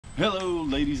Hello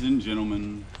ladies and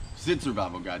gentlemen, Sid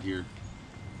Survival Guide here,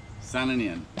 signing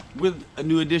in with a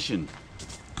new edition.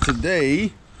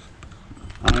 Today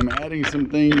I'm adding some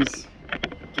things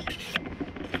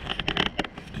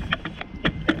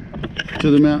to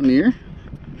the Mountaineer,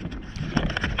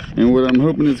 and what I'm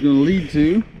hoping it's going to lead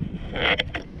to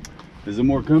is a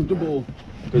more comfortable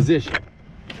position.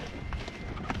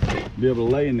 Be able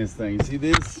to lay in this thing. See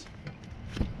this?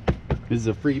 This is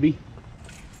a freebie.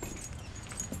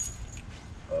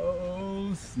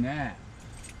 Oh snap.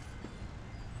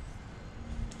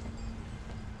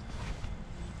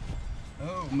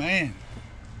 Oh man.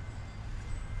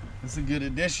 That's a good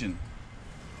addition.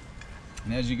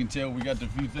 And as you can tell, we got the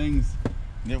few things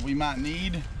that we might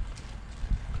need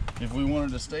if we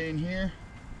wanted to stay in here.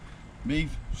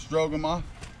 Beef stroganoff.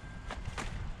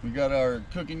 We got our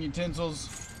cooking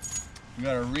utensils. We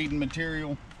got our reading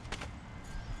material.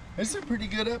 It's a pretty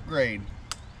good upgrade.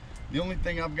 The only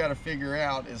thing I've got to figure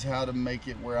out is how to make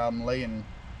it where I'm laying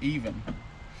even.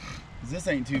 'Cause this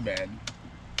ain't too bad.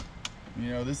 You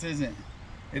know, this isn't,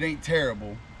 it ain't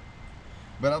terrible.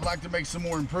 But I'd like to make some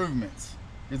more improvements.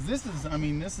 Because this is, I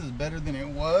mean, this is better than it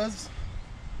was.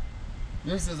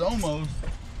 This is almost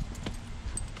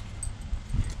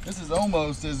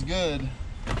as good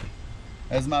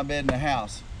as my bed in the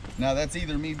house. Now that's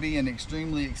either me being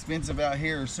extremely expensive out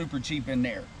here or super cheap in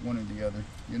there, one or the other,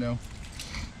 you know.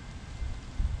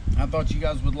 I thought you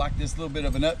guys would like this little bit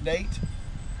of an update,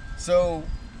 so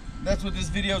that's what this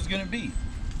video is going to be.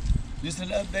 Just an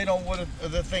update on what are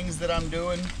the things that I'm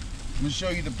doing. I'm going to show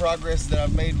you the progress that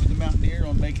I've made with the Mountaineer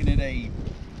on making it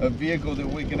a vehicle that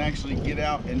we can actually get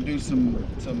out and do some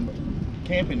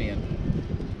camping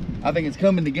in. I think it's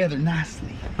coming together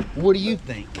nicely. What do you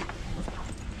think?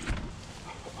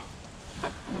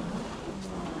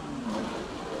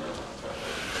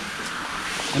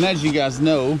 And as you guys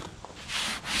know,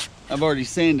 I've already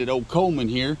sanded old Coleman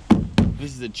here.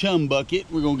 This is a chum bucket.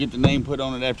 We're gonna get the name put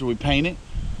on it after we paint it.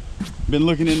 Been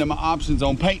looking into my options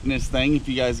on painting this thing. If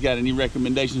you guys got any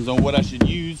recommendations on what I should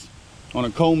use on a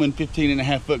Coleman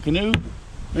 15.5-foot canoe,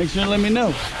 make sure to let me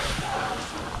know.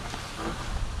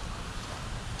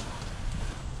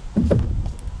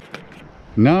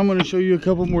 Now I'm gonna show you a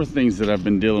couple more things that I've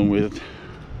been dealing with.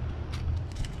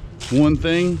 One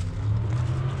thing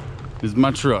is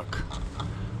my truck.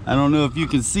 I don't know if you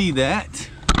can see that,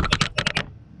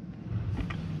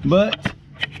 but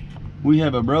we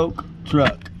have a broke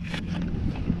truck.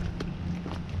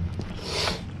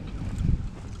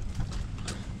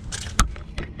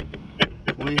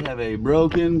 We have a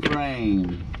broken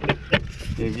frame.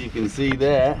 If you can see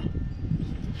that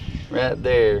right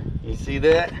there. You see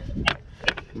that?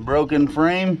 Broken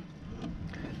frame,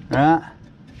 right?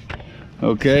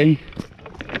 Okay.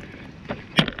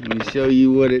 Let me show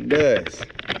you what it does.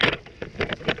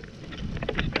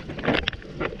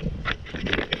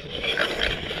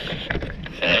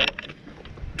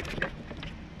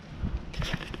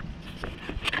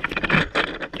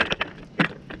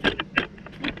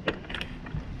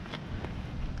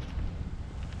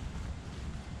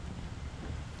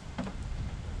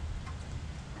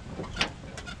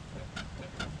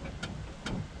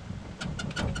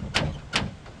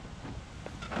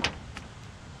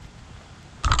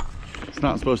 It's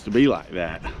not supposed to be like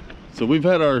that. So we've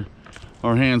had our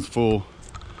hands full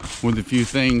with a few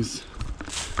things,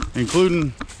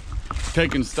 including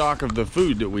taking stock of the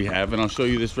food that we have, and I'll show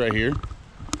you this right here.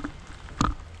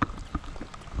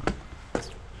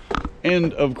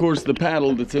 And of course the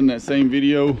paddle that's in that same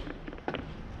video,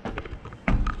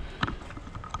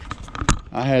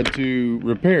 I had to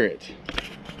repair it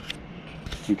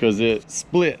because it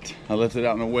split. I left it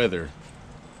out in the weather,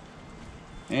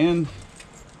 and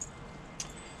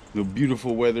the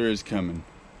beautiful weather is coming.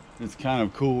 It's kind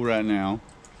of cool right now,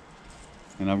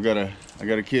 and I got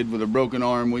a kid with a broken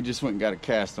arm. We just went and got a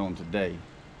cast on today.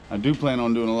 I do plan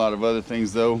on doing a lot of other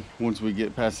things though once we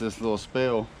get past this little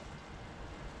spell,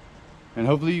 and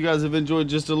hopefully you guys have enjoyed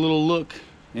just a little look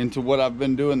into what I've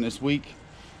been doing this week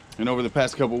and over the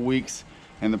past couple weeks,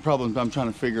 and the problems I'm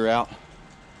trying to figure out.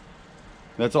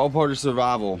 That's all part of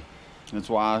survival. That's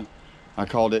why I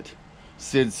called it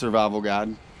Sid's Survival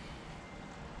Guide.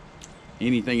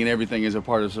 Anything and everything is a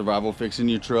part of survival. Fixing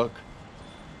your truck,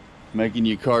 making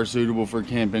your car suitable for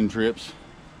camping trips,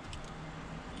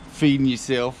 feeding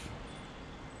yourself,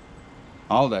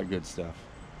 all that good stuff.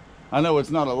 I know it's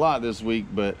not a lot this week,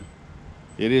 but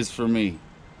it is for me.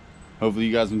 Hopefully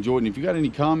you guys enjoyed, and if you got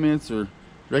any comments or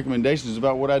recommendations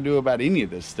about what I do about any of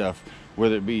this stuff,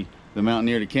 whether it be the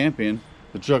Mountaineer to camp in,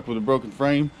 the truck with a broken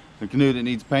frame, the canoe that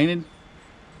needs painted,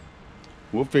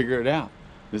 we'll figure it out.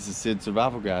 This is Sid's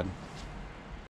Survival Guide.